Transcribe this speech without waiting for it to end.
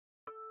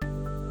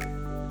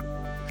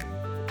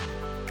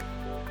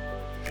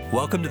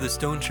Welcome to the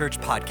Stone Church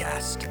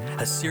Podcast,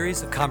 a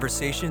series of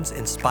conversations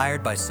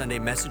inspired by Sunday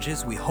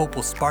messages we hope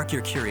will spark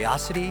your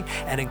curiosity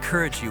and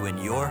encourage you in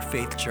your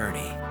faith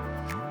journey.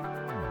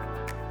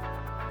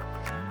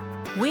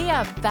 We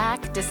are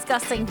back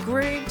discussing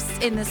groups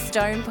in the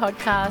Stone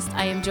Podcast.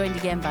 I am joined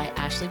again by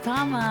Ashley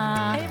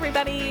Palmer. Hey,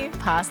 everybody.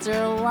 Pastor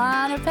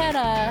Alanna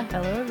Pedder.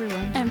 Hello,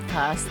 everyone. And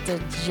Pastor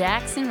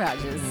Jackson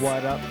Rogers.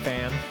 What up,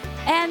 fam?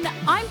 And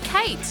I'm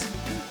Kate,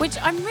 which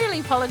I'm really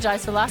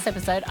apologize for last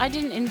episode. I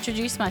didn't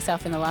introduce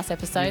myself in the last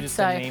episode. You're just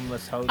a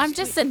nameless host. I'm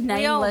just a nameless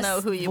We all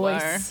know who you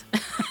voice.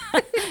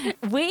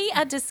 We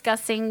are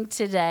discussing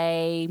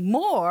today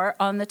more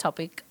on the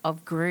topic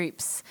of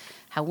groups.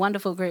 How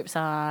wonderful groups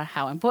are,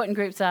 how important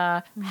groups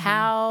are,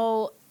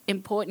 how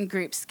important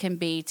groups can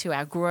be to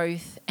our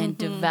growth and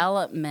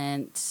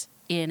development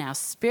in our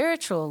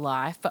spiritual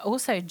life, but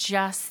also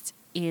just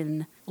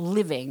in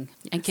living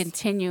and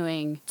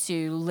continuing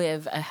to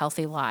live a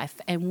healthy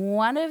life. And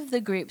one of the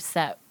groups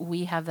that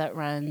we have that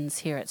runs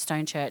here at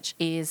Stone Church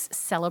is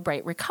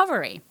Celebrate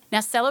Recovery. Now,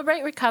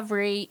 Celebrate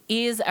Recovery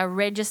is a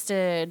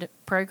registered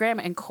program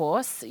and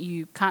course.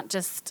 You can't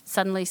just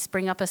suddenly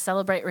spring up a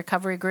Celebrate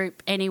Recovery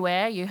group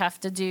anywhere. You have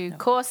to do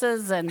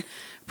courses and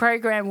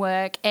program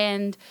work.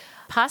 And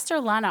Pastor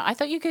Alanna, I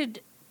thought you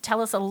could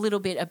tell us a little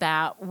bit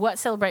about what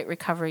Celebrate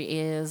Recovery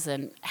is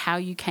and how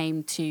you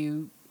came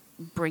to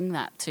bring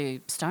that to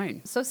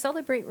Stone. So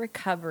Celebrate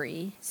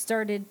Recovery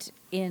started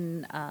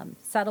in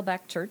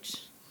Saddleback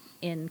Church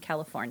in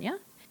California,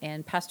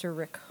 and Pastor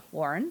Rick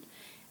Warren,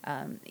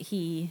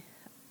 he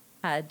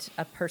had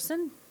a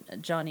person,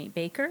 Johnny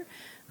Baker,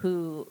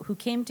 who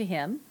came to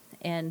him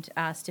and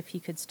asked if he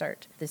could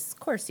start this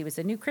course. He was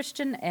a new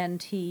Christian,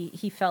 and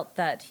he felt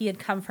that he had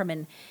come from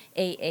an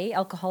AA,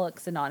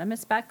 Alcoholics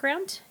Anonymous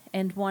background,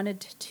 and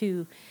wanted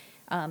to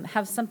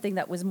have something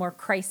that was more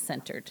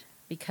Christ-centered,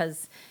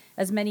 because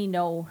as many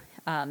know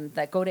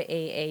that go to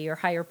AA, your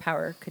higher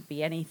power could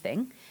be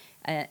anything.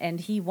 And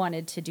he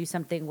wanted to do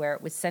something where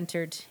it was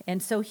centered.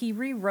 And so he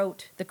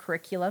rewrote the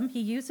curriculum.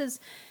 He uses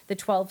the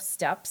 12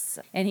 steps,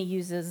 and he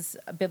uses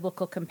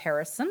biblical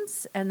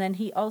comparisons. And then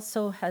he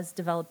also has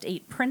developed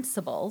 8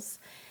 principles,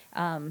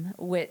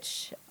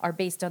 which are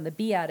based on the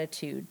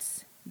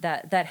Beatitudes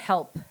that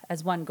help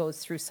as one goes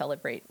through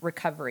Celebrate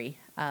Recovery.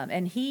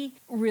 And he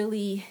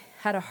really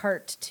had a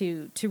heart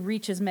to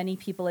reach as many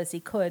people as he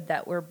could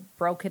that were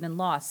broken and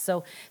lost.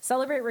 So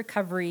Celebrate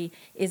Recovery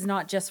is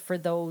not just for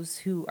those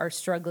who are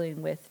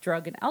struggling with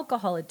drug and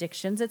alcohol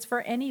addictions. It's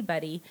for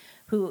anybody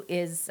who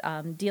is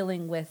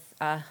dealing with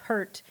a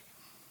hurt,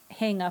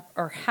 hang up,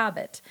 or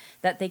habit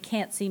that they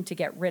can't seem to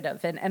get rid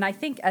of. And I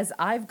think as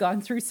I've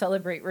gone through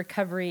Celebrate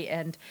Recovery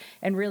and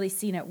really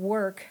seen it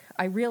work,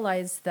 I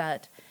realized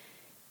that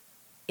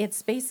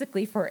it's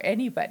basically for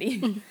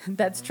anybody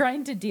that's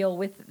trying to deal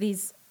with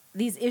these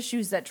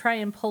issues that try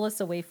and pull us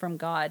away from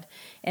God,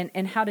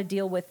 and how to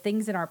deal with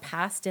things in our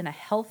past in a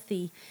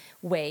healthy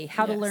way,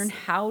 how to learn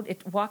how,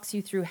 it walks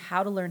you through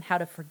how to learn how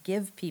to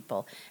forgive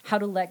people, how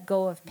to let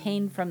go of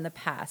pain from the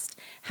past,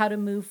 how to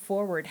move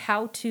forward,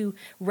 how to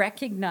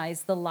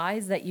recognize the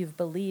lies that you've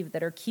believed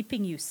that are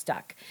keeping you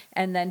stuck,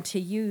 and then to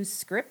use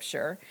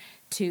scripture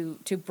to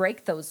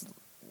break those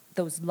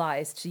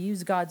lies, to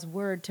use God's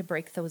word to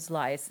break those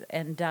lies.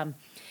 And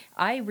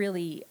I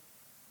really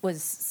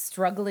was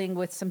struggling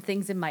with some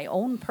things in my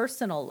own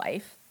personal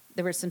life.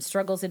 There were some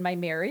struggles in my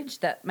marriage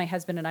that my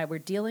husband and I were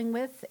dealing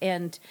with,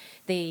 and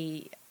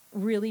they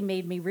really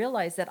made me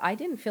realize that I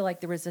didn't feel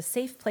like there was a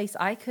safe place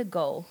I could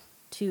go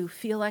to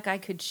feel like I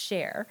could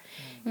share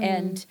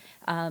and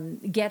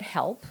get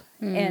help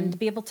and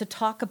be able to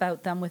talk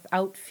about them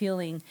without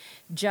feeling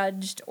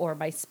judged or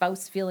my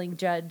spouse feeling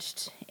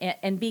judged,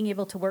 and being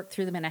able to work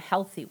through them in a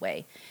healthy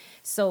way.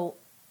 So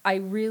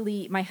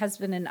my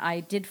husband and I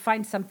did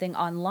find something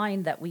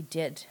online that we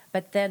did,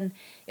 but then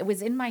it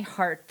was in my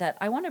heart that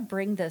I want to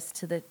bring this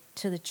to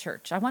the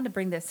church. I want to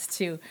bring this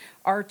to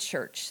our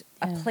church,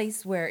 a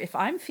place where if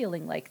I'm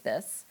feeling like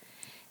this,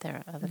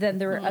 there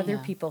are other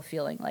people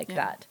feeling like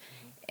that.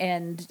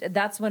 And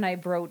that's when I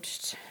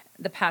broached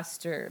the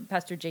Pastor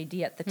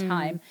JD at the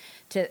time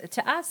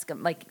to ask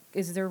him, like,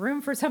 is there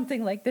room for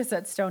something like this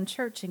at Stone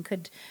Church, and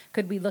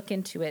could we look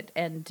into it?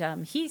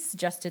 And he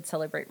suggested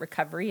Celebrate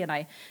Recovery, and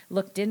I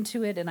looked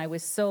into it, and I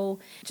was so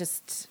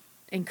just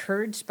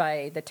encouraged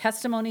by the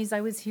testimonies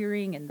I was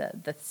hearing and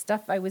the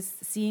stuff I was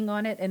seeing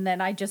on it. And then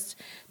I just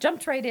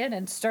jumped right in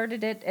and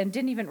started it, and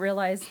didn't even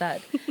realize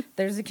that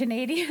there's a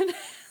Canadian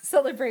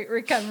Celebrate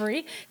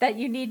Recovery that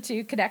you need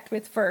to connect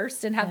with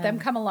first and have them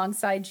come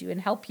alongside you and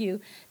help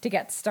you to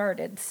get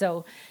started.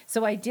 So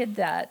I did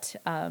that,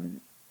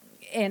 and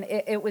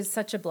it was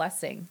such a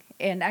blessing.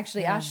 And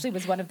actually, Ashley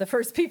was one of the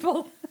first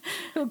people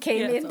who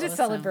came into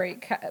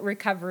Celebrate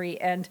Recovery.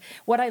 And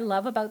what I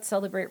love about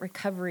Celebrate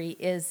Recovery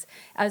is,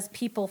 as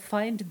people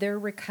find their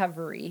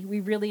recovery, we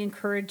really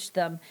encourage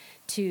them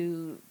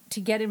to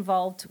get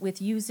involved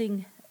with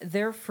using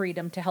their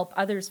freedom to help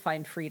others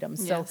find freedom.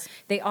 So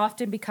they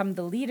often become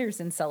the leaders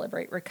in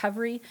Celebrate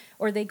Recovery,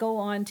 or they go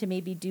on to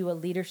maybe do a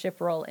leadership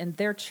role in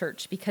their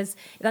church, because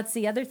that's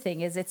the other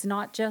thing, is it's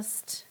not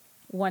just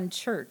one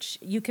church.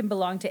 You can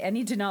belong to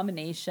any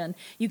denomination.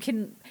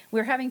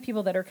 We're having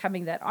people that are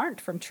coming that aren't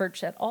from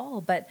church at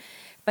all, but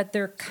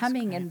they're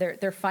coming and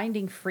they're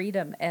finding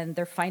freedom, and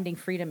they're finding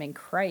freedom in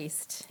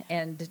Christ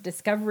and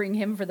discovering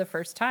him for the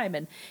first time.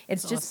 And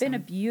it's just been a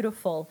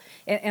beautiful,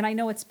 and I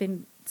know it's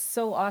been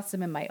so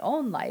awesome in my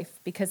own life,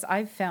 because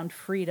I've found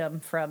freedom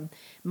from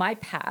my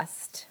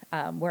past,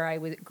 where I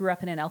grew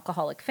up in an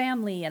alcoholic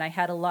family, and I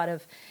had a lot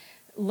of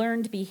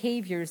learned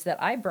behaviors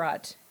that I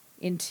brought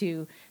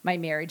into my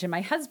marriage. And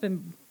my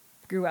husband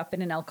grew up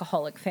in an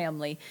alcoholic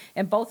family,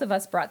 and both of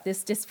us brought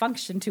this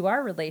dysfunction to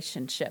our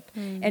relationship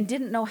and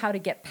didn't know how to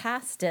get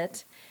past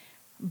it.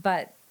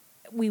 But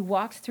we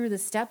walked through the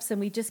steps, and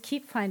we just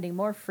keep finding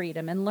more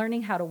freedom and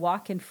learning how to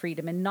walk in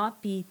freedom and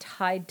not be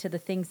tied to the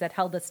things that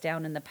held us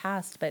down in the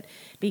past, but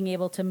being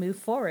able to move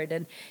forward.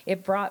 And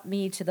it brought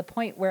me to the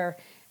point where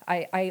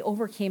I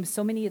overcame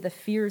so many of the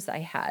fears I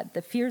had,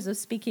 the fears of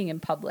speaking in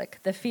public,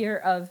 the fear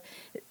of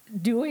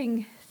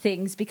doing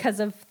things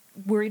because of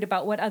worried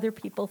about what other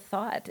people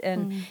thought.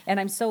 And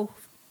I'm so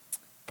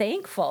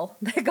thankful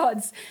that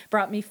God's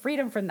brought me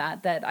freedom from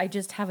that I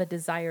just have a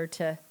desire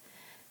to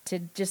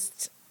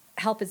just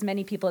help as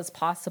many people as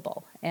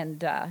possible.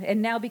 And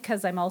now,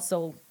 because I'm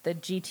also the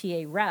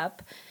GTA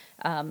rep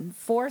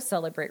for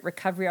Celebrate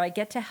Recovery, I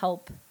get to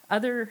help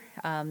other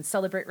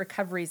Celebrate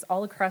Recoveries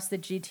all across the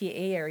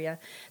GTA area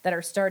that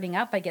are starting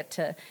up. I get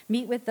to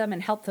meet with them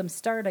and help them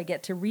start. I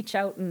get to reach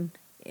out and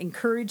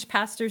encourage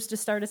pastors to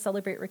start a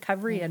Celebrate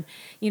Recovery. And,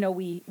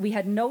 we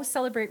had no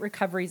Celebrate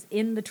Recoveries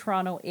in the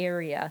Toronto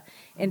area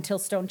until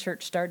Stone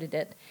Church started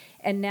it.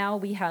 And now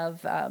we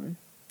have,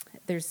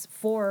 there's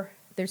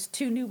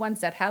 2 new ones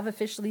that have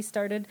officially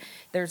started.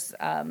 There's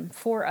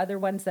 4 other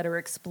ones that are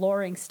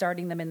exploring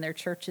starting them in their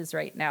churches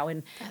right now.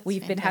 And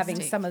we've been having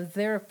some of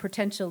their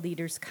potential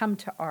leaders come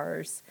to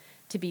ours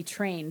to be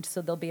trained,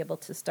 so they'll be able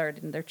to start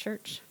in their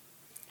church.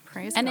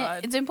 Praise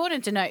God. It's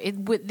important to know,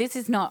 this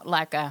is not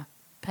like a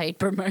paid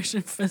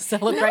promotion for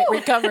Celebrate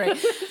Recovery.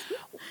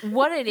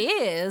 What it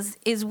is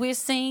we're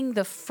seeing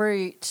the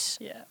fruit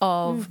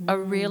of a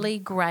really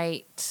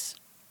great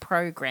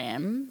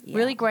program,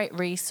 really great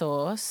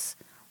resource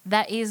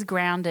that is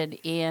grounded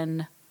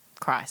in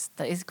Christ,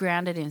 that is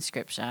grounded in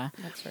Scripture.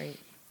 That's right.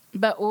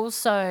 But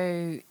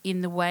also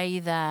in the way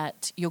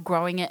that you're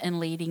growing it and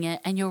leading it.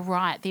 And you're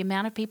right, the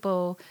amount of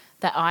people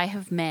that I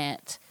have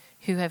met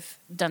who have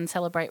done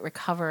Celebrate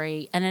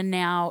Recovery and are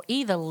now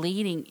either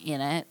leading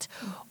in it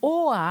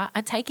or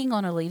are taking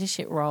on a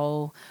leadership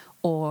role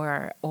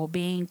or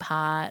being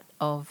part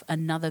of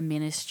another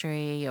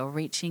ministry or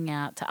reaching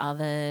out to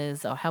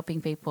others or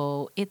helping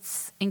people.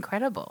 It's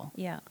incredible.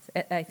 Yeah,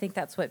 I think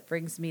that's what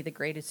brings me the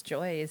greatest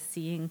joy, is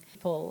seeing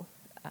people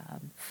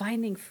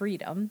finding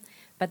freedom,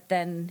 but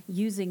then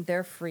using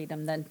their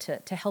freedom then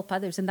to help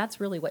others. And that's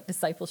really what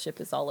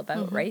discipleship is all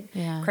about, right?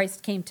 Yeah.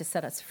 Christ came to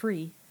set us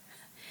free.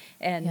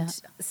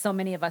 And so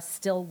many of us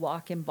still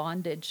walk in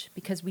bondage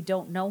because we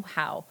don't know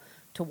how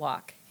to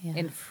walk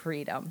in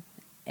freedom.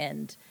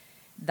 And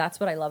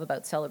that's what I love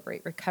about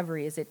Celebrate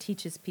Recovery, is it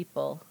teaches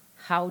people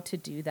how to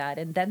do that.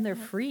 And then they're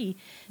free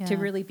to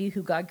really be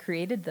who God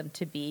created them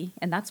to be.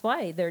 And that's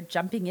why they're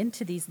jumping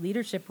into these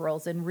leadership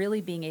roles and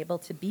really being able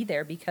to be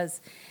there,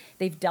 because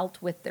they've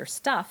dealt with their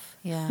stuff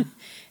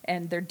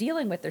and they're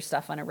dealing with their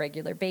stuff on a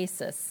regular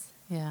basis.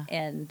 Yeah.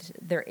 And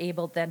they're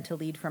able then to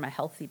lead from a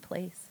healthy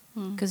place.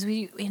 Because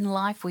in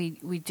life we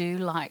do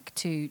like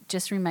to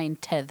just remain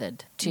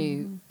tethered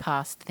to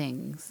past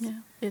things. Yeah.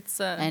 It's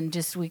and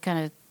just we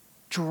kind of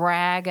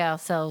drag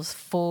ourselves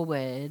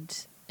forward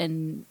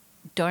and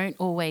don't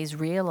always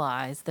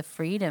realize the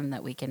freedom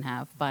that we can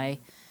have by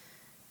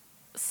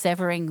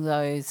severing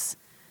those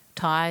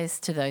ties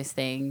to those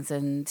things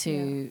and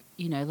to,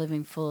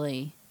 living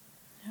fully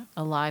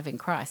alive in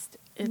Christ.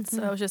 It's,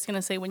 I was just going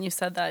to say, when you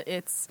said that,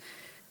 it's,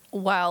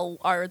 while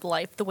our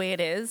life the way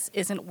it is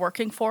isn't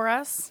working for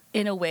us,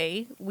 in a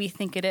way we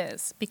think it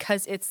is,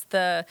 because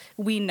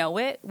we know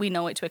it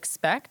to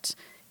expect.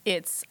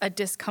 It's a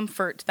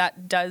discomfort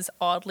that does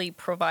oddly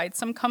provide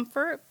some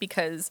comfort,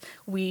 because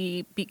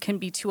we can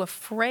be too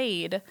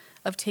afraid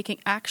of taking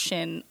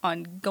action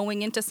on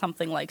going into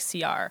something like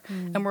CR.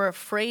 And we're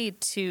afraid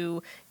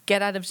to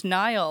get out of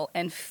denial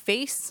and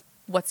face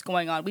what's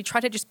going on. We try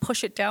to just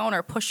push it down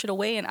or push it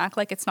away and act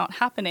like it's not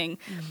happening.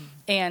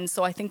 And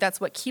so I think that's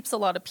what keeps a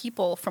lot of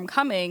people from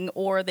coming,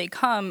 or they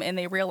come and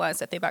they realize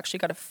that they've actually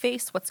got to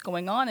face what's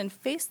going on and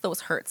face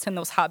those hurts and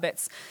those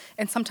habits.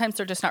 And sometimes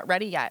they're just not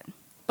ready yet.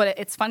 But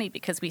it's funny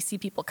because we see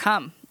people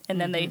come and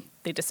then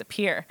they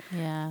disappear.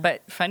 Yeah.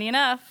 But funny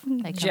enough,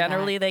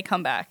 generally they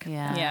come back.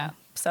 Yeah.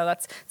 So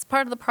it's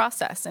part of the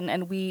process,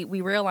 and we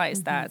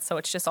realize that. So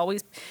it's just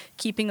always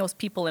keeping those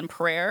people in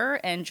prayer,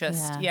 and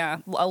just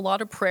a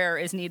lot of prayer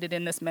is needed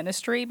in this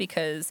ministry,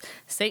 because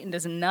Satan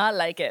does not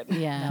like it.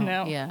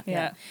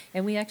 Yeah.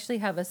 And we actually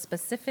have a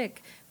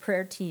specific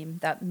prayer team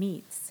that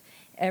meets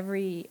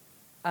every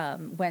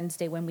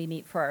Wednesday when we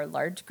meet for our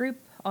large group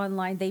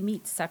online. They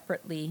meet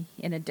separately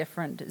in a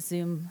different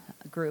Zoom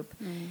group,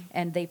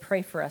 and they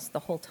pray for us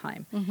the whole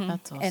time.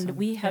 That's awesome. And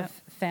we have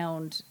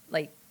found,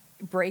 like,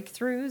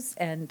 breakthroughs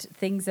and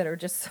things that are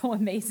just so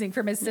amazing,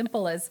 from as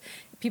simple as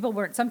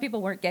some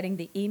people weren't getting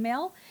the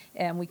email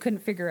and we couldn't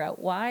figure out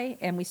why,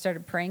 and we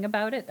started praying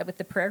about it with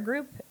the prayer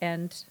group,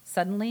 and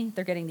suddenly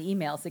they're getting the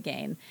emails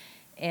again.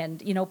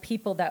 And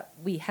people that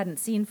we hadn't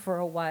seen for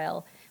a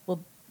while,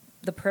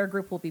 the prayer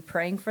group will be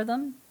praying for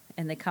them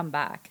and they come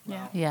back.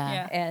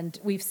 Yeah. And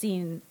we've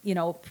seen,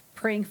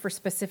 praying for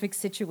specific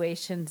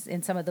situations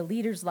in some of the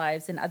leaders'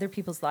 lives and other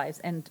people's lives,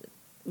 and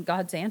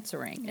God's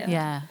answering.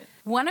 Yeah.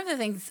 One of the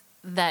things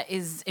that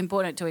is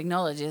important to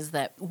acknowledge is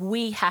that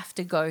we have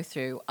to go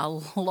through a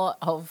lot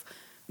of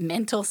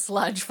mental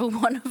sludge, for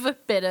want of a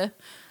better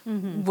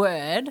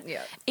word.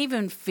 Yeah.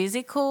 Even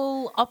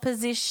physical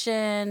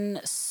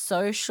opposition,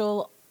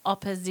 social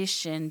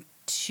opposition,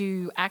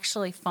 to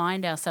actually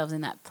find ourselves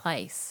in that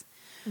place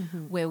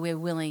where we're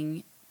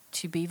willing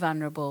to be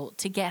vulnerable,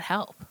 to get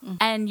help.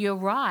 And you're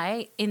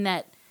right in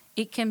that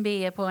it can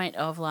be a point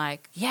of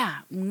like,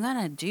 yeah, I'm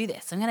going to do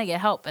this. I'm going to get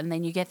help. And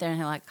then you get there and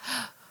you're like,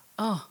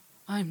 oh,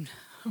 I'm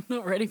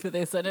not ready for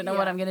this. I don't know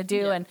what I'm going to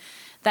do. And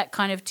that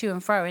kind of to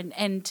and fro.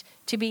 And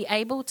to be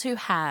able to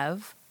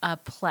have a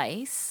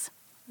place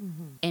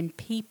and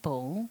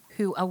people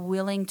who are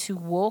willing to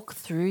walk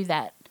through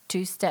that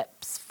 2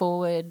 steps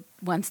forward,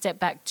 1 step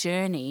back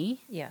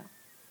journey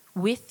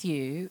with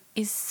you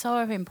is so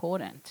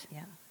important.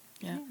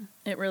 Yeah,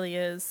 it really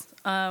is.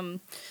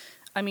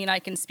 I mean, I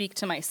can speak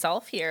to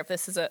myself here if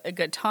this is a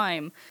good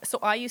time. So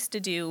I used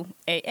to do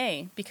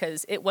AA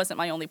because it wasn't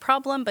my only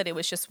problem, but it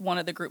was just one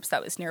of the groups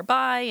that was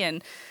nearby.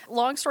 And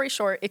long story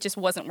short, it just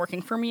wasn't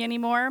working for me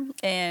anymore.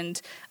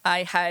 And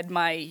I had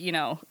my,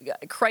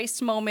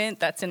 Christ moment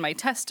that's in my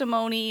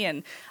testimony.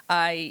 And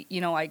I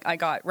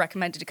got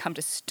recommended to come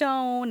to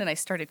Stone, and I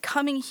started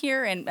coming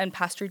here. And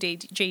Pastor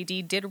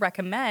JD did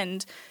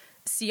recommend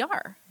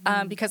CR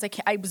because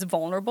I was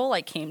vulnerable.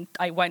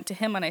 I went to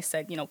him and I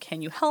said,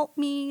 can you help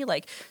me?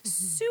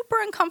 Super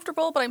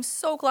uncomfortable, but I'm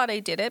so glad I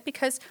did it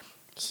because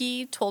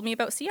he told me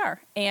about CR.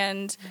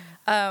 And,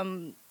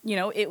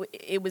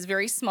 it was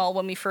very small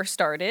when we first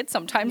started.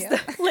 Sometimes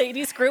the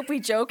ladies group, we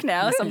joke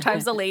now,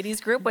 sometimes the ladies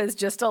group was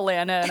just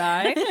Alanna and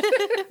I.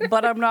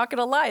 But I'm not going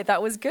to lie,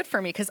 that was good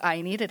for me because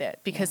I needed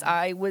it, because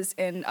I was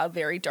in a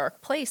very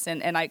dark place.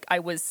 And I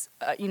was,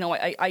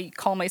 I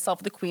call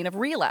myself the queen of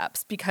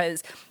relapse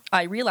because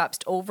I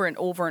relapsed over and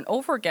over and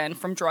over again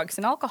from drugs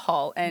and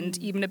alcohol and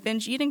even a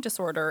binge eating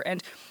disorder.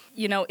 And,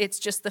 it's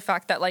just the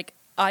fact that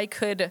I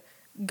could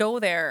go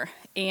there,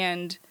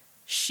 and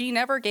she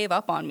never gave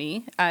up on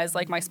me as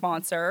my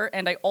sponsor.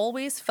 And I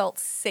always felt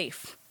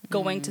safe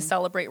going to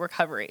Celebrate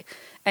Recovery,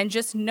 and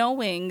just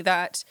knowing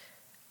that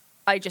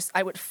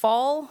I would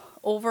fall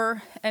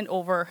over and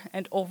over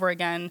and over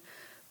again,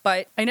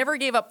 but I never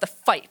gave up the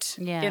fight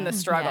in the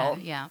struggle.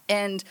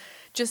 And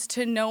just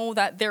to know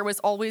that there was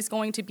always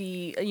going to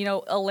be,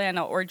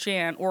 Alanna or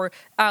Jan or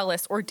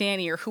Alice or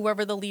Danny or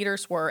whoever the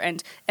leaders were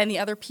and the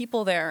other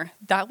people there,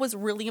 that was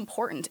really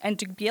important. And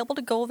to be able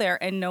to go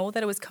there and know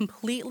that it was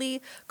completely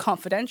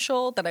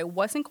confidential, that I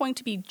wasn't going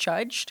to be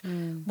judged,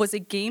 was a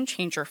game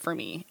changer for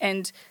me.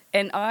 And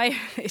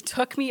it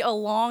took me a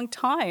long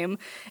time,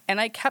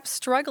 and I kept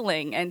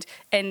struggling.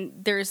 And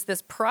there's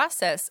this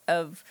process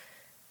of,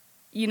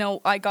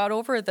 I got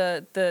over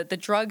the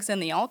drugs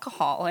and the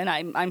alcohol, and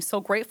I'm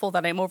so grateful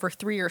that I'm over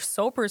 3 years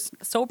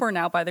sober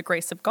now by the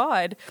grace of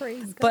God.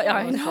 Praise God. But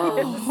I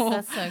know.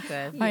 That's so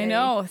good. I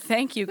know.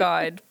 Thank you,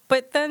 God.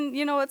 But then,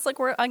 it's like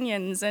we're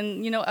onions,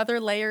 and, other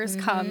layers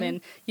come, and,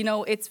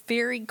 it's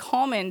very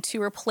common to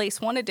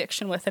replace one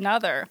addiction with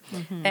another.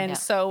 And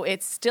so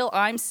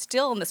I'm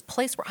still in this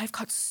place where I've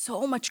got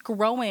so much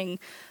growing.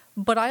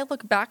 But I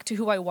look back to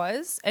who I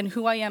was and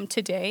who I am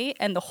today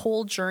and the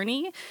whole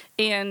journey.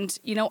 And,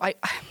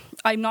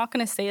 I'm not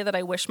going to say that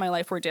I wish my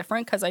life were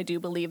different, because I do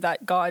believe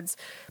that God's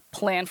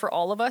plan for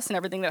all of us and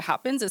everything that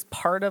happens is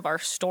part of our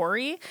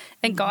story.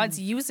 And God's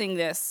using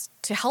this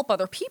to help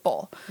other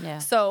people. Yeah.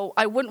 So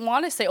I wouldn't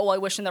want to say, I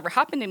wish it never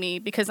happened to me,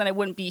 because then I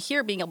wouldn't be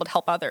here being able to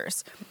help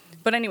others.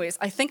 But anyways,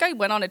 I think I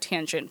went on a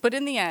tangent. But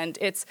in the end,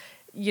 it's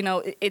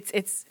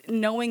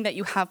knowing that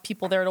you have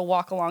people there to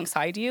walk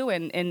alongside you.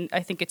 And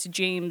I think it's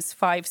James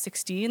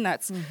 5:16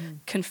 that's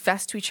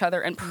confess to each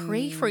other and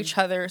pray for each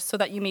other so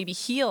that you may be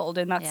healed.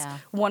 And that's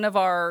one of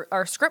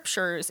our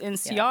scriptures in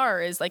CR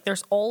is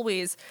there's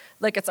always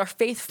it's our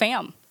faith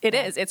fam.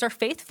 It's our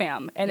faith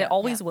fam, and it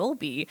always will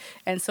be.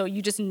 And so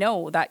you just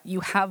know that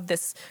you have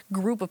this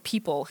group of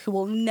people who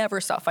will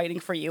never stop fighting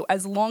for you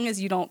as long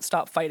as you don't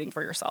stop fighting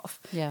for yourself.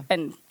 Yeah.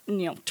 And,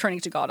 turning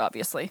to God,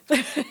 obviously.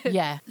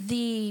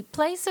 The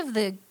place of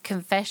the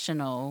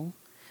confessional,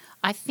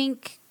 I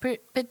think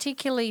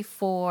particularly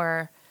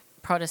for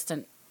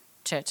Protestant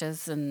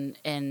churches and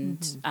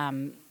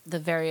the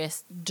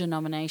various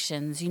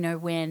denominations,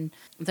 when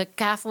the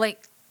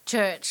Catholic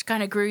Church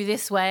kind of grew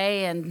this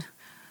way and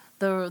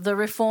the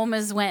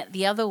reformers went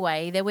the other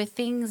way, there were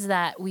things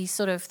that we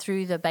sort of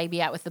threw the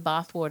baby out with the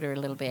bathwater a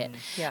little bit.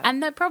 Yeah.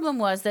 And the problem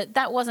was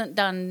that wasn't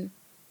done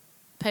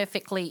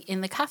perfectly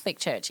in the Catholic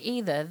Church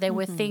either. There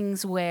were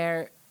things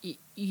where,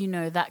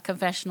 that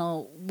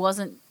confessional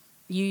wasn't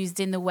used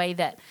in the way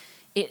that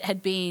it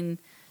had been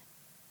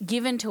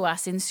given to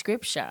us in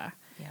Scripture.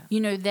 Yeah.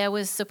 You know, there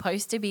was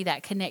supposed to be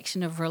that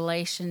connection of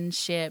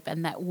relationship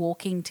and that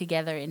walking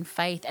together in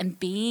faith and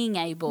being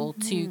able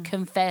to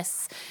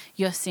confess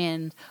your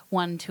sin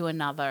one to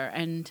another.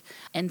 And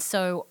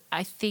so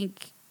I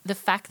think the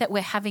fact that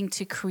we're having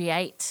to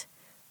create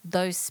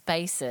those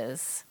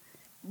spaces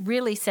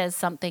really says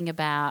something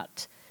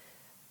about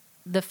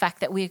the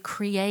fact that we're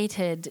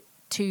created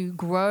to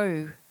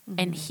grow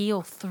and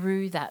heal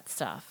through that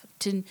stuff,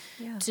 to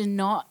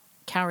not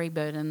carry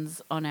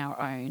burdens on our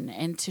own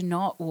and to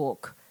not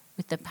walk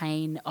with the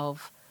pain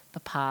of the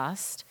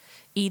past,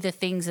 either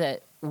things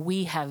that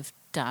we have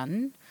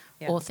done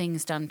or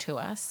things done to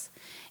us.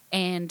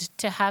 And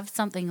to have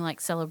something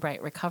like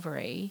Celebrate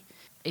Recovery,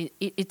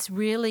 it's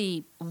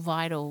really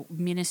vital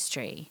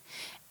ministry.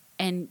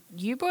 And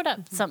you brought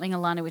up something,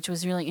 Alanna, which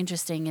was really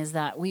interesting, is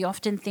that we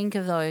often think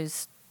of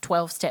those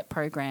 12-step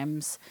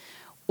programs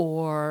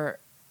or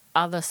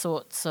other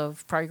sorts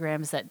of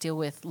programs that deal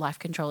with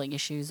life-controlling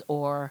issues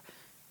or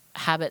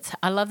habits.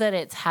 I love that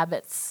it's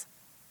habits.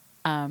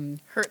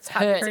 Hurts,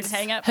 habits, and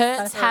hang-ups.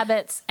 Hurts,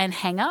 habits, and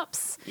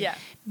hang-ups. Yeah.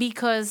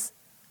 Because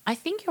I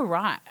think you're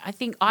right. I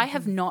think I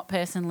have not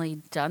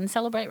personally done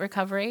Celebrate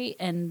Recovery,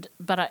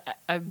 but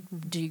I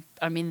do.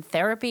 I'm in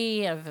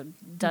therapy.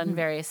 I've done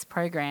various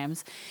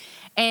programs,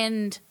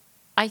 and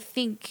I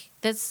think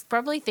there's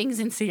probably things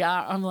in CR.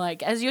 I'm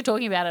like, as you're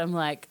talking about it, I'm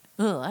like,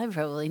 oh, I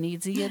probably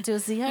need to get to a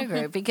CR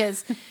group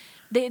because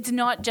it's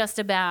not just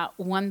about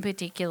one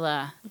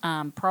particular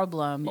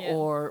problem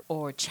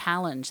or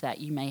challenge that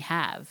you may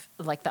have.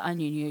 Like the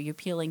onion, you're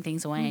peeling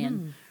things away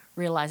and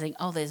realizing,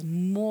 oh, there's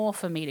more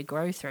for me to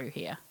grow through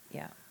here.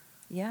 Yeah.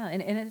 Yeah.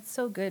 And it's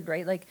so good,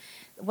 right? Like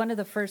one of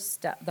the first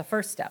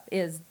step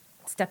is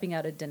stepping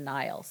out of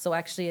denial. So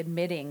actually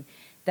admitting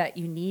that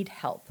you need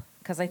help,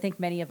 because I think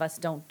many of us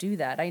don't do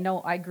that. I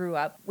know I grew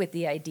up with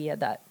the idea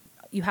that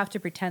you have to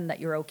pretend that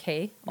you're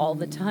okay all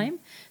the time.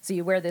 So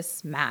you wear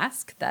this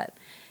mask that,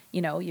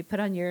 you know, you put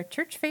on your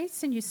church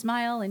face and you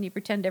smile and you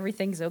pretend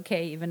everything's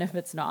okay, even if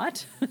it's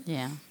not.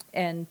 Yeah.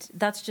 And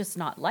that's just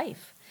not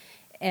life.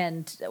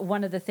 And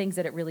one of the things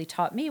that it really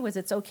taught me was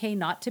it's okay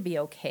not to be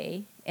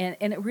okay. And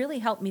it really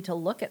helped me to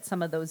look at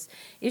some of those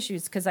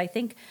issues, because I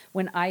think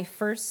when I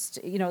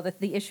first, you know,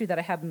 the issue that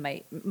I have in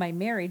my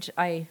marriage,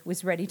 I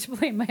was ready to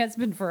blame my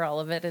husband for all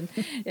of it. And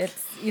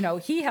it's, you know,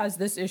 he has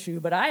this issue,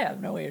 but I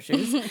have no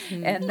issues.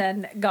 And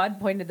then God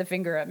pointed the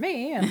finger at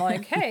me and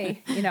like,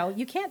 hey, you know,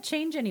 you can't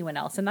change anyone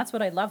else. And that's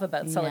what I love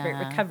about Celebrate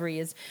Recovery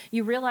is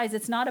you realize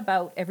it's not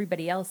about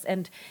everybody else.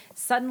 And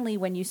suddenly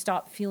when you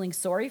stop feeling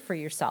sorry for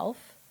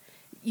yourself,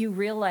 you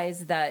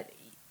realize that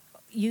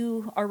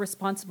you are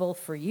responsible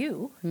for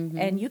you,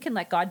 and you can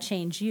let God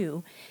change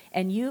you,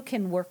 and you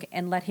can work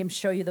and let him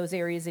show you those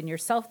areas in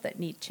yourself that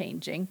need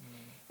changing.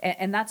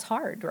 And that's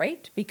hard,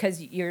 right?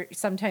 Because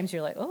sometimes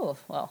you're like, oh,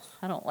 well,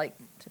 I don't like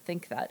to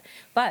think that.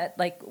 But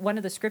like one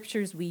of the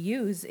scriptures we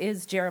use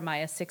is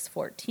Jeremiah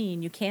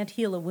 6:14. You can't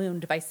heal a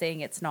wound by saying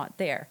it's not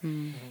there.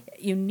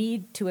 You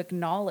need to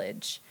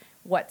acknowledge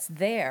what's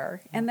there,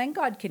 and then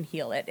God can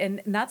heal it.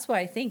 And that's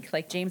why I think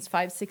like James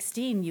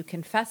 5:16, you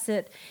confess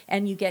it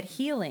and you get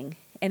healing,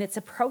 and it's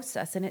a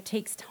process and it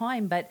takes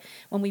time. But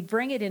when we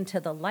bring it into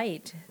the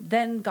light,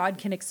 then God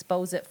can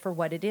expose it for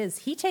what it is.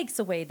 He takes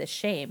away the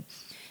shame,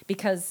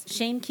 because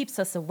shame keeps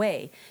us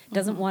away,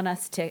 doesn't want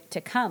us to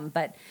come,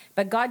 but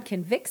God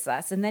convicts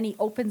us, and then he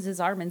opens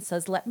his arm and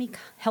says, let me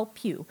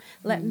help you,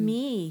 let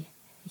me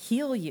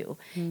heal you.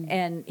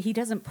 And he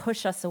doesn't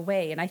push us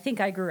away. And I think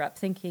I grew up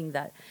thinking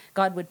that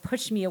God would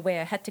push me away.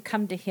 I had to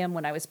come to him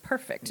when I was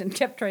perfect, and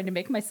kept trying to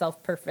make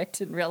myself perfect,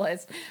 and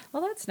realized,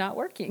 well, that's not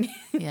working.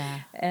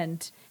 Yeah.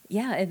 And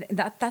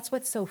that's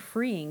what's so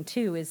freeing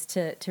too, is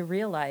to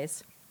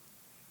realize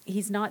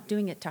he's not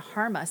doing it to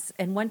harm us.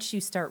 And once you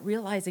start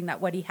realizing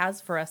that what he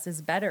has for us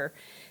is better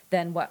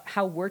than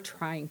how we're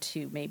trying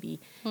to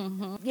maybe,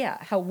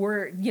 how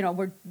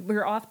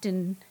we're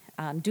often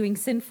doing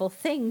sinful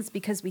things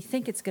because we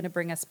think it's going to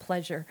bring us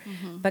pleasure.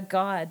 But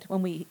God,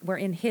 when we're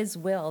in his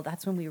will,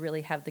 that's when we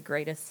really have the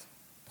greatest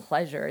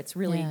pleasure. It's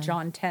really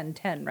John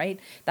 10:10, right?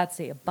 That's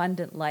the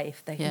abundant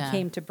life that he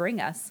came to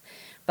bring us,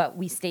 but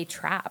we stay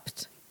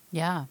trapped.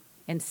 Yeah.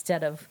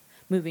 Instead of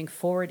moving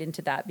forward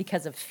into that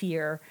because of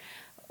fear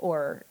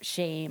or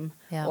shame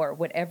or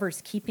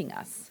whatever's keeping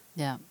us.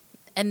 Yeah.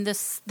 And the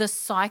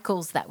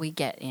cycles that we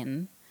get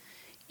in,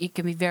 it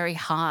can be very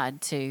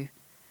hard to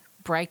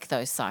break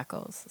those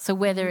cycles. So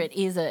whether it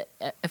is a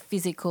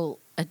physical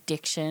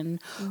addiction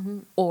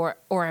or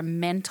a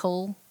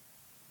mental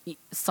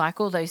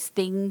cycle, those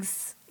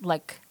things,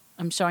 like,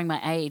 I'm showing my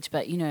age,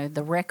 but you know,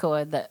 the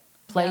record that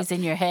plays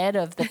in your head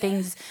of the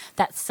things,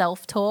 that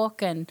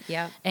self-talk and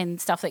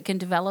stuff that can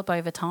develop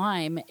over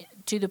time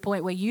to the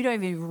point where you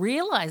don't even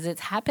realize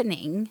it's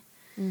happening.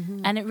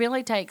 And it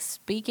really takes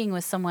speaking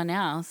with someone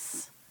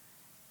else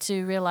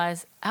to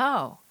realize,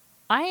 oh,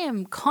 I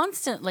am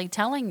constantly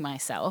telling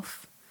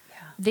myself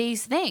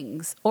these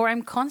things, or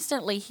I'm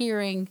constantly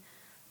hearing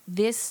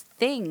this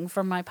thing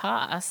from my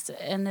past,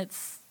 and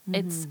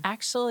it's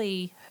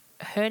actually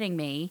hurting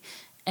me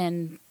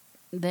and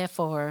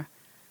therefore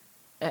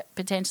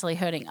potentially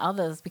hurting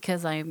others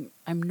because I'm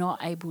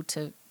not able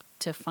to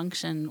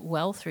function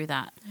well through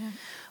that. Yeah.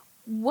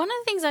 One of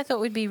the things I thought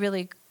would be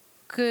really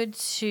good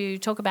to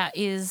talk about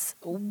is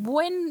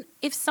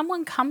if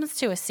someone comes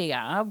to a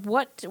CR,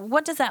 what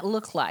does that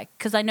look like?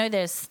 Because I know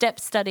there's step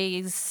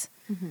studies.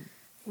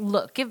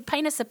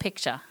 Paint us a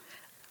picture.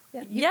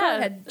 You Yeah, go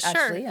ahead,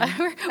 sure.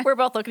 Ashley. We're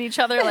both looking at each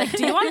other like,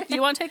 do you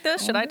want to take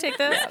this? Should I take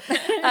this?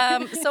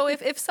 So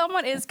if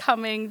someone is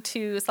coming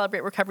to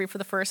Celebrate Recovery for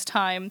the first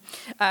time,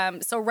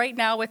 so right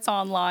now it's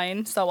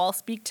online, so I'll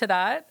speak to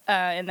that,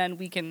 and then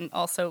we can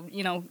also,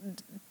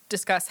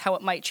 discuss how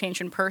it might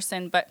change in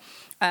person. But,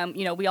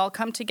 we all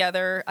come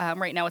together.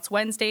 Right now it's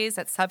Wednesdays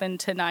at 7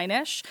 to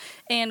 9-ish,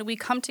 and we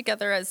come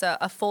together as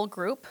a full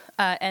group,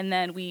 and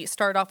then we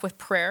start off with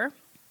prayer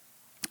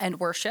and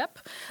worship.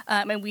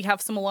 And we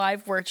have some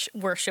live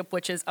worship,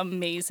 which is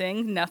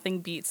amazing.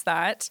 Nothing beats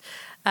that.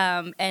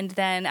 And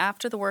then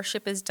after the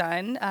worship is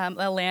done,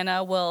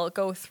 Alanna will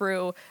go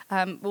through,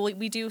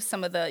 we do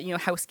some of the,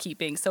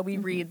 housekeeping. So we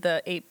read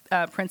the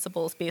 8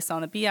 principles based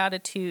on the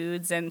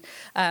Beatitudes. And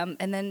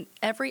then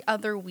every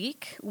other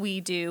week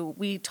we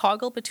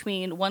toggle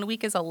between 1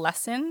 week is a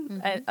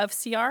lesson of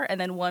CR,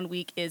 and then 1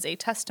 week is a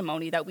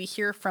testimony that we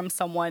hear from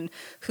someone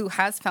who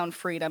has found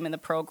freedom in the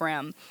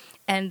program.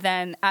 And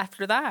then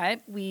after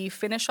that, we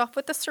finish off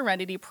with the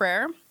Serenity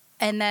Prayer.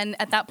 And then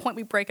at that point,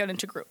 we break out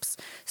into groups.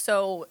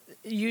 So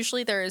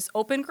usually there's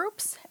open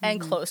groups and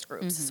closed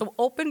groups. So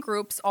open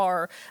groups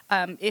are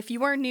if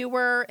you are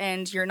newer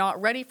and you're not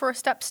ready for a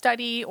step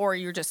study, or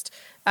you're just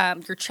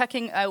you're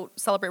checking out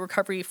Celebrate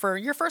Recovery for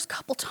your first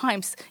couple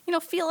times,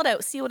 feel it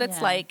out, see what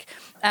it's like.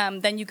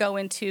 Then you go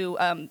into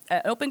an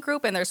open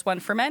group, and there's one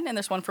for men and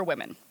there's one for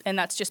women. And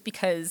that's just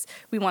because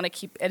we want to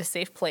keep it a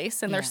safe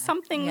place. And there's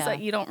some things that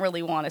you don't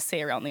really want to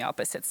say around the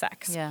opposite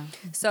sex. Yeah.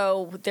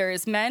 So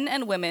there's men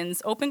and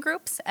women's open groups.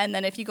 And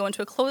then if you go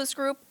into a closed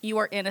group, you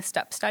are in a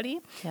step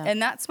study. Yeah.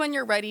 And that's when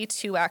you're ready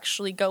to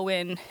actually go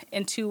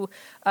into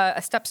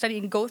a step study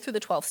and go through the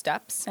 12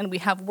 steps. And we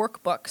have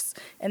workbooks.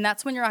 And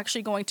that's when you're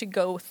actually going to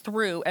go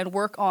through and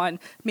work on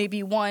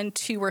maybe 1,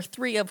 2, or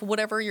 3 of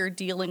whatever you're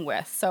dealing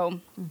with.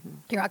 So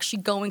you're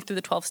actually going through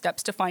the 12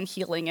 steps to find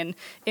healing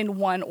in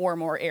one or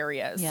more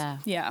areas. Yeah.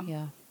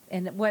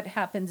 And what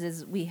happens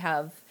is we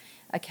have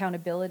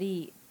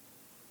accountability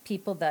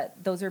people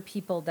those are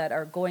people that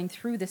are going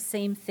through the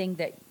same thing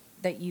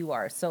that you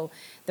are. So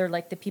they're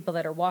like the people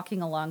that are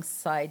walking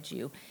alongside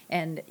you,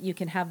 and you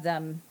can have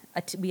them.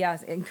 We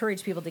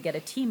encourage people to get a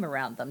team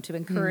around them to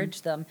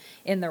encourage them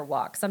in their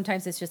walk.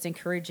 Sometimes it's just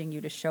encouraging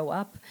you to show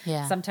up.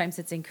 Yeah. Sometimes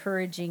it's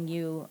encouraging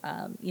you,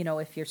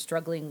 if you're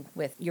struggling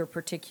with your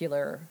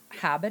particular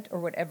habit or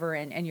whatever,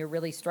 and you're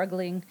really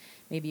struggling,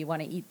 maybe you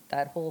want to eat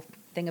that whole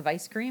thing of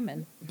ice cream,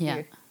 and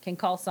you can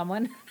call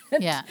someone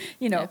and,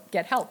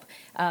 get help.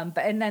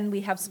 And then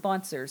we have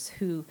sponsors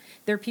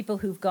they're people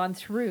who've gone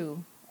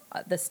through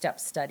the step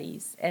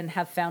studies and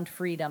have found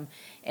freedom,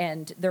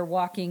 and they're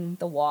walking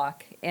the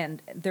walk,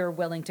 and they're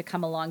willing to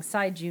come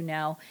alongside you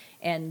now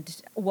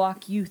and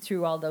walk you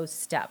through all those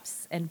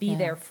steps and be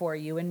there for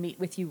you and meet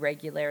with you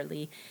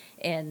regularly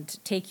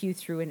and take you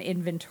through an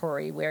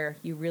inventory where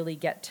you really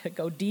get to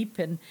go deep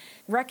and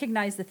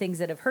recognize the things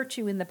that have hurt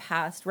you in the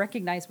past,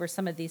 recognize where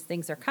some of these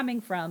things are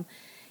coming from,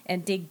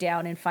 and dig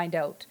down and find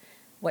out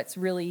what's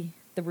really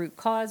the root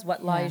cause,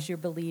 what lies you're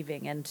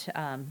believing,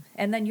 and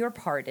then your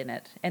part in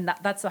it. And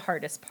that's the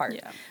hardest part.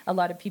 Yeah. A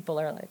lot of people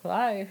are like, well,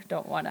 I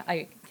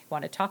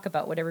want to talk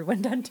about what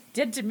everyone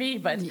did to me,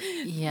 but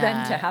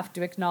then to have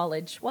to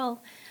acknowledge,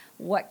 well,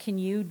 what can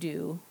you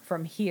do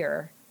from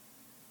here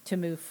to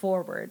move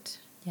forward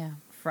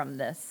from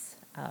this?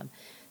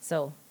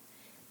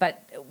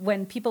 But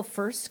when people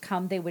first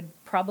come, they would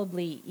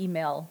probably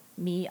email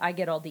me. I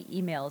get all the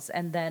emails,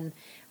 and then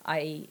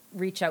I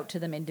reach out to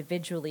them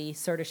individually,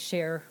 sort of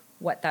share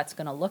what that's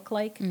going to look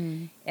like,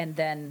 and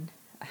then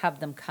have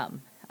them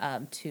come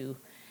to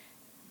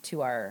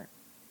our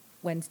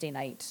Wednesday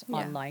night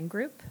online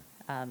group.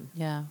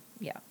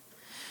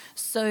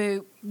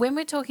 So when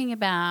we're talking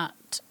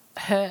about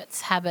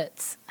hurts,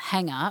 habits,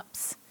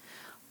 hang-ups,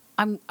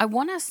 I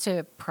want us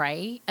to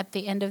pray at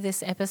the end of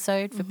this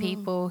episode for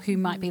people who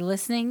might be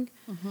listening,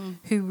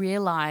 who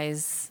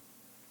realize,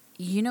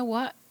 you know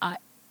what,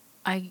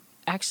 I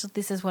actually,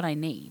 this is what I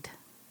need.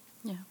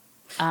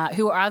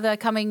 Who are either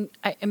coming,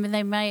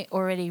 they may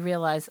already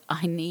realize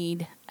I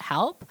need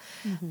help,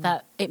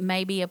 that it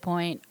may be a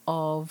point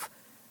of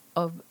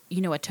a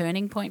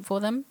turning point for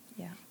them.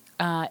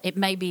 It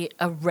may be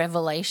a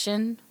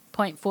revelation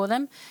point for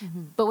them.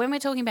 But when we're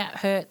talking about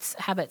hurts,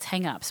 habits,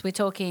 hang-ups, we're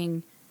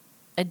talking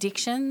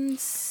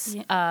addictions,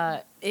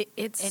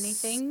 it's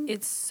anything.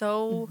 It's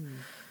so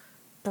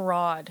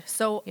broad.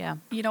 So,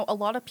 a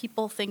lot of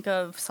people think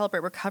of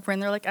Celebrate Recovery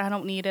and they're like, I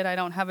don't need it. I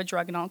don't have a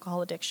drug and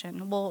alcohol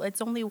addiction. Well,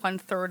 it's only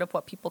 1/3 of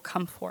what people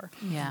come for.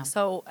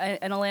 So,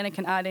 and Alanna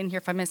can add in here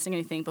if I'm missing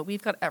anything, but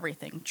we've got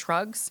everything: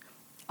 drugs,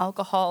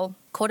 alcohol.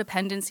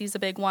 Codependency is a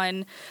big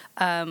one.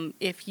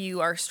 If you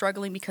are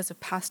struggling because of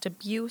past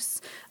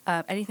abuse,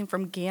 anything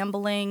from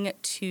gambling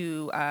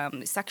to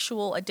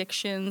sexual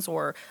addictions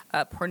or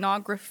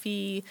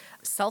pornography,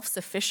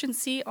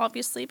 self-sufficiency,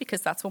 obviously,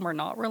 because that's when we're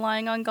not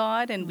relying on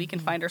God and we can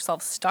find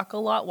ourselves stuck a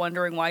lot,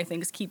 wondering why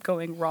things keep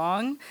going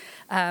wrong.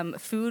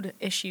 Food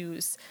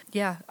issues.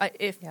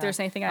 If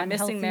there's anything I'm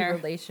missing Unhealthy there.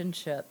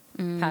 relationship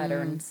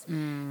patterns.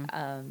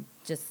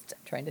 Just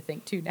trying to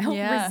think too now.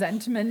 Yeah.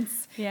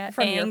 Resentments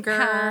from Anger. your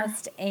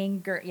past,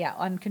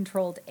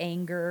 uncontrolled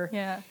anger.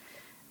 Yeah.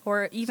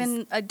 Or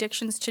even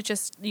addictions to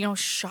just,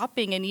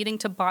 shopping and needing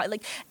to buy,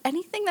 like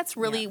anything that's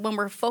really when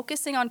we're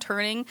focusing on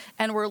turning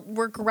and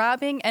we're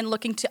grabbing and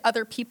looking to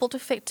other people to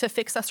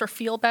fix us or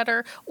feel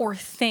better, or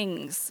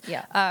things.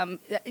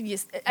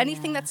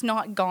 Anything that's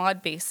not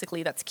God,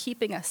 basically, that's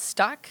keeping us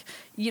stuck.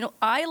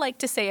 I like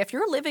to say, if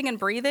you're living and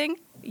breathing,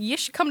 you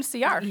should come to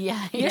CR.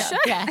 You should.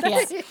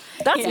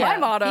 That's my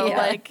motto.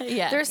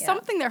 There's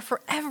something there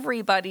for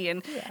everybody.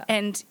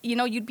 And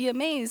you'd be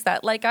amazed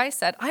that, like I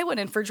said, I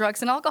went in for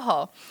drugs and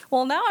alcohol.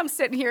 Well, now I'm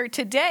sitting here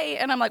today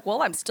and I'm like,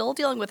 well, I'm still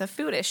dealing with a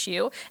food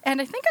issue.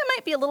 And I think I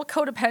might be a little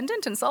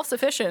codependent and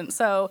self-sufficient.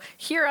 So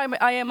here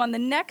I am on the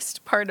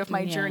next part of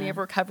my journey of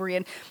recovery.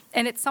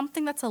 And it's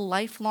something that's a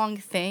lifelong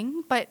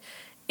thing, but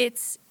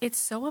it's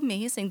so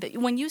amazing that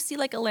when you see,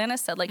 like Alanna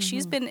said, like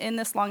she's been in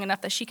this long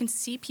enough that she can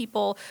see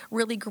people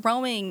really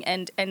growing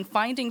and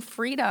finding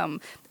freedom.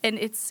 And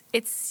it's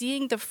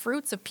seeing the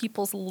fruits of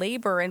people's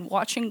labor and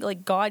watching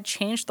like God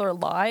change their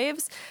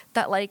lives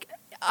that like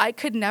I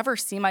could never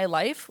see my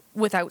life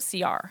without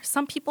CR.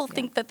 Some people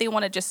think that they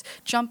want to just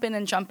jump in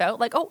and jump out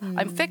like,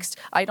 I'm fixed.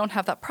 I don't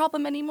have that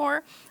problem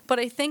anymore. But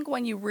I think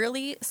when you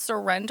really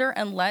surrender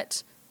and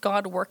let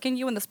God work in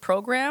you in this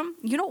program,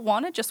 you don't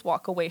want to just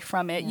walk away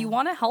from it. You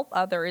want to help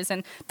others.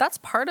 And that's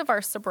part of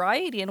our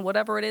sobriety and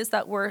whatever it is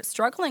that we're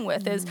struggling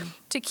with is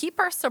to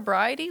keep our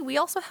sobriety. We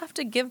also have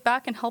to give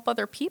back and help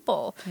other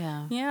people.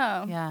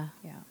 Yeah.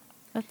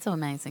 That's so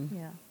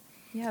amazing.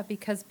 Yeah,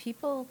 because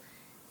people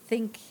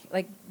think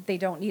like they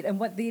don't need, and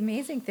what the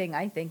amazing thing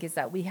I think is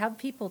that we have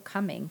people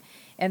coming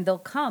and they'll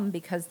come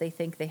because they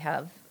think they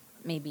have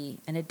maybe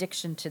an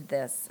addiction to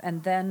this,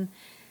 and then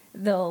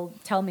they'll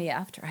tell me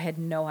after, I had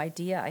no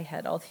idea I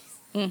had all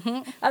these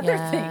other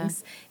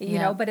things, you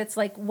know, but it's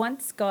like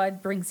once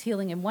God brings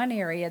healing in one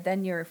area,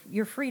 then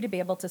you're free to be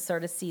able to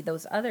sort of see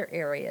those other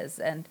areas,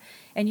 and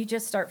you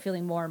just start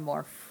feeling more and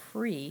more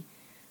free,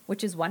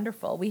 which is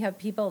wonderful. We have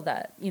people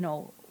that,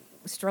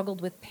 struggled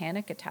with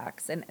panic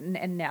attacks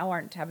and now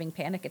aren't having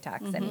panic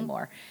attacks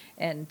anymore.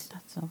 And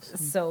that's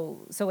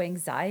awesome. So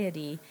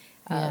anxiety,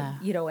 and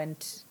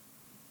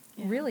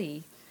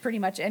really pretty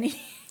much anything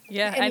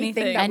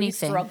that we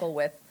struggle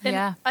with.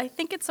 And I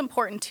think it's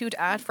important, too, to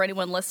add for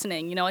anyone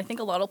listening. I think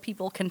a lot of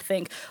people can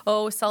think,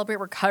 Celebrate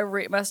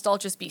Recovery, it must all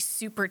just be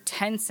super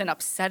tense and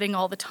upsetting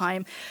all the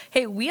time.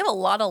 Hey, we have a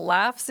lot of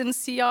laughs in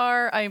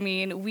CR. I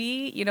mean,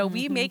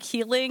 we make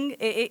healing.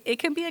 It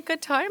can be a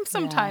good time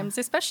sometimes,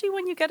 especially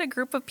when you get a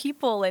group of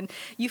people and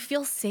you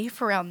feel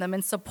safe around them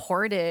and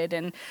supported.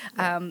 And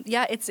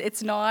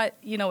it's not,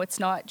 it's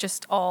not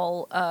just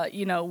all,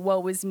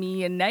 woe is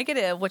me and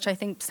negative, which I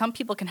think some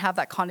people can have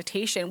that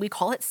connotation. We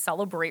call it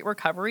Celebrate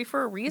Recovery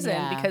for a reason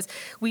because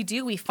we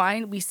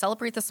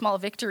celebrate the small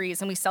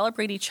victories and we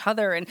celebrate each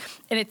other, and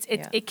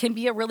it can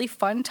be a really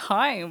fun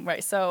time,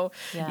 right? So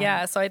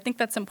so I think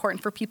that's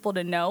important for people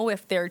to know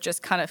if they're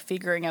just kind of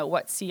figuring out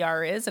what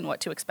CR is and what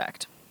to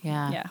expect.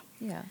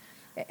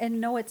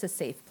 And know it's a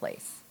safe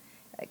place,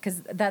 because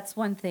that's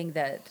one thing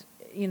that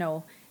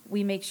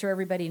we make sure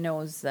everybody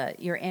knows that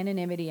your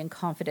anonymity and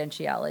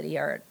confidentiality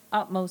are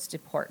utmost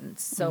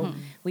importance. So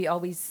we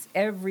always,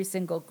 every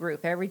single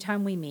group, every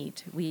time we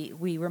meet,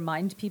 we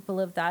remind people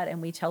of that, and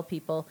we tell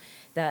people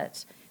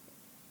that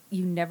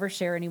you never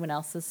share anyone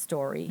else's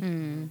story,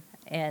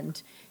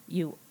 and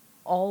you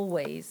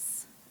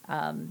always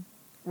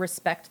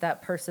respect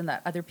that person,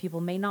 that other people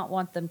may not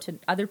want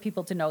other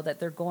people to know that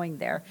they're going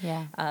there.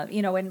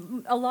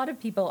 And a lot of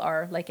people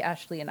are like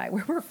Ashley and I,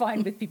 we're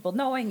fine with people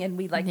knowing, and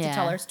we like to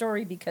tell our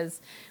story because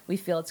we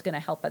feel it's going to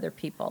help other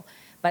people.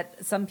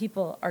 But some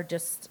people are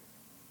just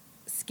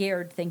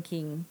scared,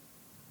 thinking,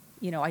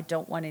 I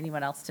don't want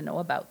anyone else to know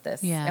about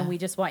this. And we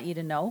just want you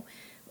to know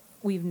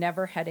we've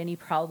never had any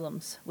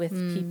problems with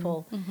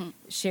people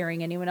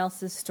sharing anyone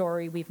else's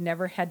story. We've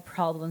never had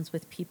problems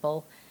with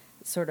people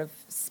sort of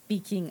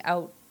speaking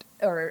out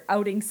or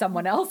outing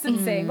someone else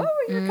and saying,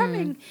 you're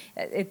coming.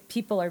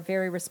 People are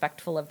very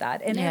respectful of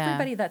that. And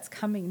everybody that's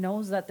coming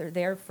knows that they're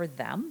there for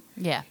them.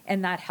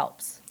 And that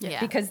helps.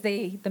 Because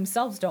they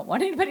themselves don't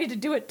want anybody to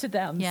do it to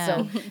them.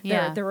 So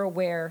they're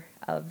aware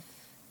of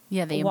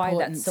the why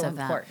importance that's so of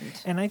important.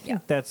 that. And I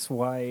think that's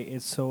why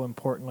it's so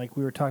important. Like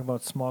we were talking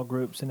about small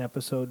groups in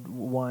episode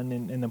 1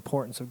 and the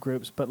importance of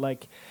groups. But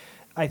like,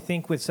 I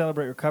think with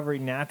Celebrate Recovery,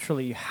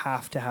 naturally you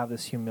have to have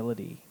this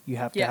humility. You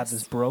have to have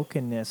this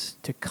brokenness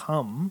to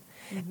come.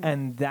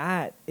 And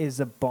that is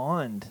a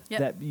bond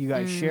that you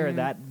guys share.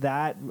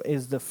 That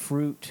is the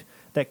fruit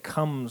that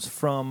comes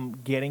from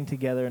getting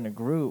together in a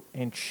group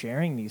and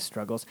sharing these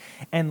struggles.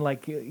 And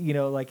like,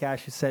 like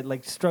Ashley said,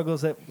 like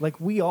struggles that like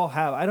we all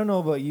have. I don't know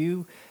about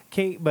you,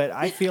 Kate, but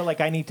I feel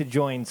like I need to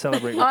join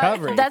Celebrate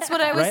Recovery. That's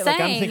what I was right? saying.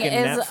 Like I'm thinking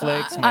is,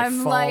 Netflix, my I'm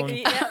phone.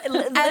 like,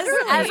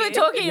 as we're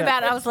talking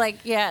about it, I was like,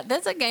 yeah,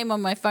 there's a game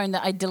on my phone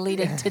that I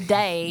deleted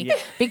today Yeah.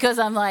 because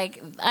I'm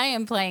like, I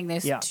am playing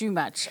this Yeah. too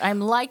much. I'm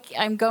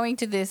going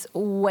to this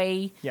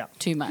way Yeah.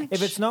 too much.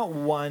 If it's not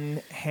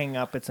one hang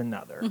up, it's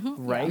another,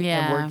 right?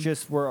 Yeah. And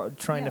we're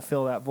trying to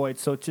fill that void.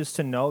 So just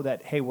to know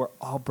that, hey, we're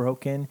all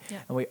broken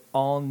and we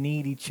all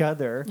need each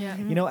other. Yeah.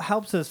 It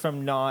helps us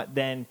from not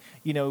then,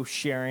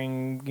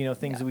 sharing,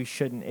 things that we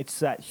shouldn't. It's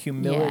that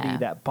humility Yeah.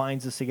 that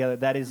binds us together.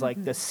 That is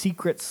like the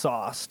secret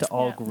sauce to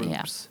all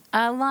groups.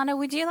 Lana,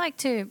 would you like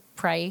to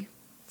pray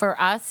for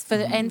us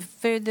and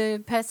for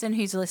the person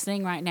who's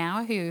listening right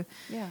now who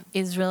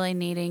is really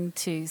needing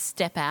to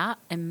step out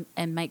and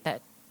make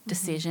that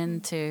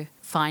decision to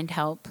find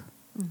help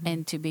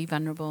and to be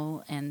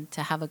vulnerable and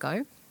to have a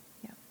go?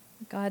 Yeah.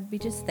 God, we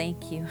just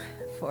thank you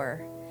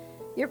for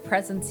your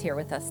presence here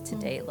with us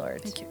today,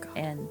 Lord. Thank you, God.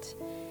 And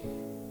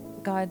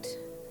God,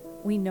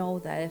 we know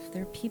that if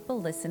there are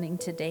people listening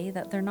today,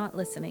 that they're not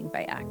listening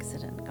by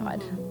accident,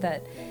 God,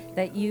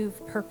 that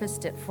you've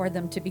purposed it for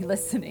them to be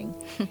listening.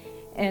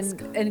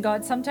 And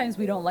God, sometimes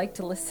we don't like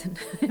to listen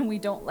and we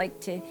don't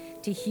like to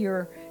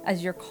hear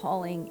as you're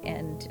calling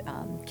and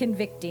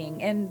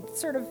convicting and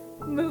sort of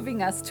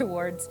moving us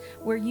towards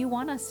where you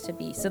want us to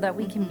be so that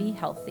we can be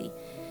healthy.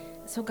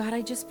 So God,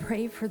 I just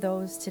pray for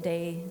those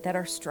today that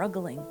are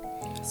struggling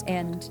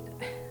and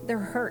they're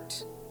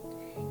hurt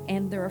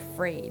and they're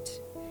afraid.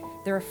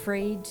 They're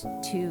afraid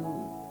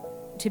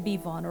to be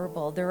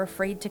vulnerable. They're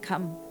afraid to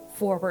come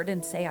forward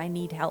and say, I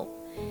need help.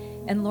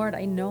 And Lord,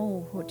 I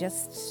know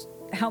just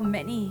how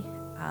many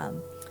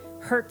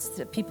hurts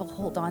that people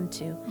hold on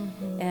to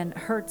and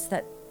hurts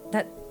that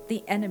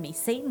the enemy,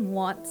 Satan,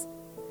 wants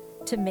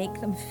to make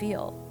them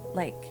feel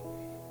like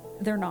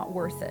they're not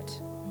worth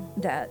it,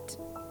 that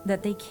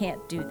they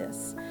can't do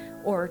this,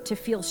 or to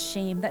feel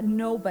shame that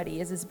nobody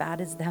is as bad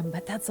as them,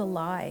 but that's a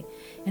lie.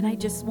 And I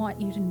just want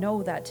you to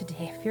know that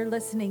today. If you're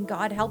listening,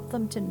 God, help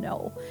them to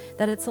know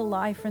that it's a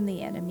lie from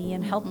the enemy,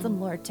 and help them,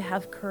 Lord, to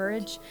have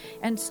courage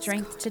and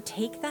strength to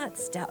take that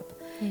step,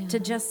 to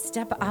just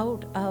step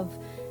out of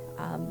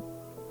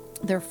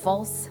their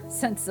false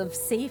sense of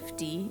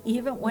safety,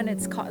 even when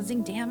it's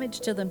causing damage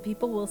to them.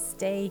 People will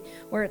stay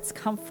where it's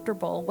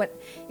comfortable. What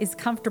is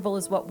comfortable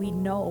is what we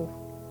know,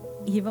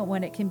 even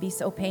when it can be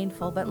so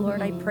painful. But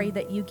Lord, I pray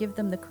that you give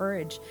them the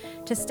courage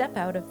to step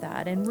out of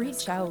that and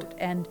reach out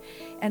and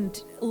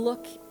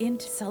look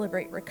into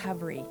Celebrate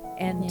Recovery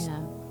and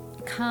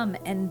come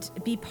and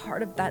be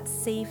part of that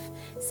safe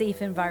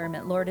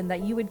environment, Lord, and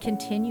that you would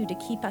continue to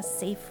keep us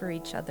safe for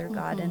each other,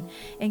 God,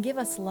 and give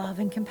us love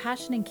and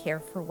compassion and care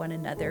for one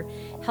another.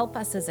 Help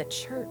us as a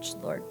church,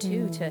 Lord,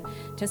 too,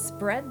 to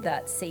spread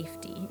that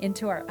safety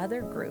into our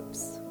other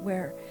groups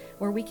where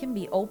we can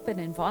be open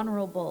and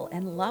vulnerable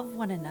and love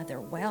one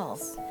another well,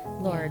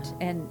 Lord,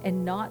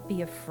 and not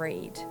be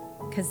afraid,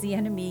 because the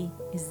enemy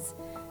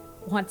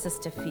wants us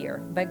to fear.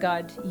 But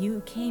God,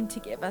 you came to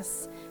give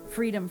us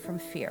freedom from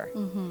fear,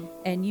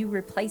 and you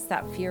replace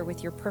that fear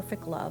with your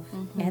perfect love,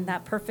 and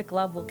that perfect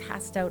love will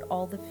cast out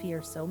all the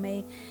fear. So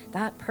may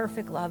that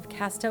perfect love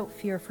cast out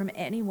fear from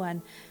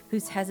anyone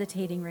who's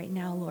hesitating right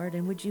now, Lord,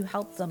 and would you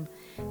help them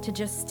to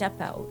just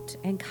step out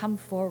and come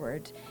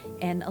forward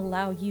and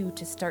allow you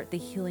to start the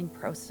healing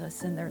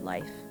process in their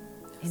life.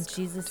 In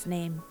Jesus'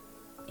 name,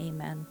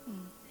 amen.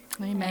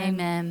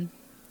 Amen.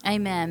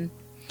 Amen.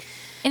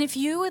 And if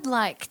you would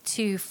like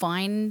to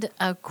find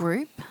a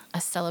group, a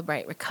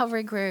Celebrate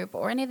Recovery group,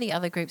 or any of the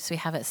other groups we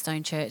have at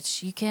Stone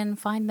Church, you can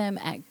find them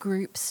at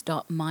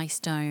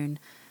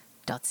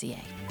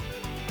groups.mystone.ca.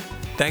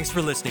 Thanks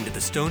for listening to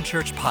the Stone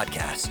Church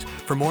podcast.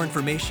 For more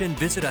information,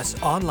 visit us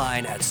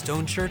online at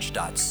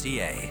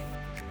stonechurch.ca.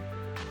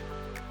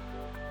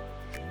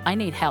 I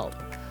need help.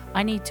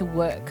 I need to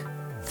work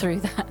through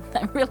that.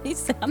 That really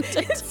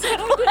sounded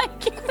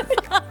like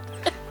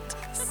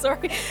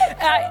Sorry.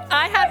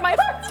 I had my...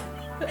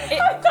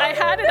 I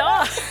had it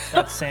off.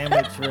 That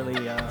sandwich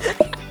really... I was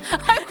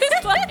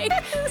like,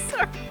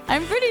 sorry.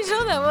 I'm pretty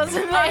sure that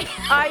wasn't me.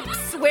 I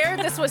swear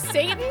this was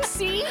Satan.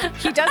 See?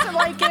 He doesn't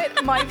like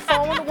it. My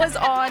phone was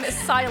on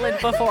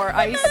silent before.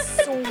 I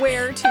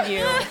swear to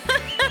you.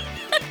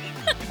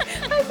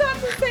 I thought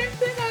the same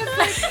thing. I was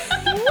like,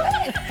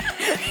 what?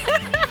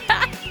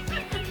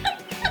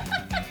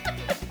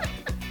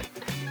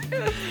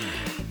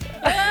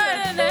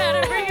 I don't know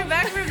how to bring it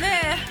back from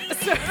there.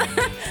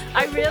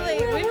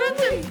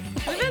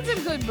 We've had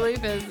some good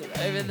bloopers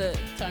over the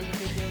time we've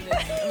been doing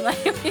this.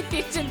 Like, we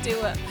need to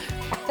do a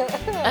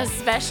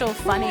special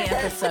funny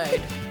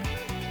episode.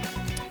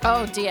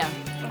 Oh dear.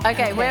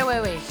 Okay, where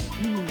were we?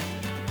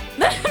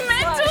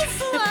 Mental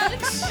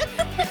sludge.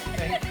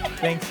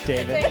 Thanks,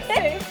 David.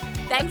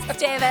 Thanks,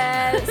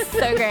 David.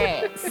 So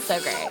great. So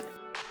great.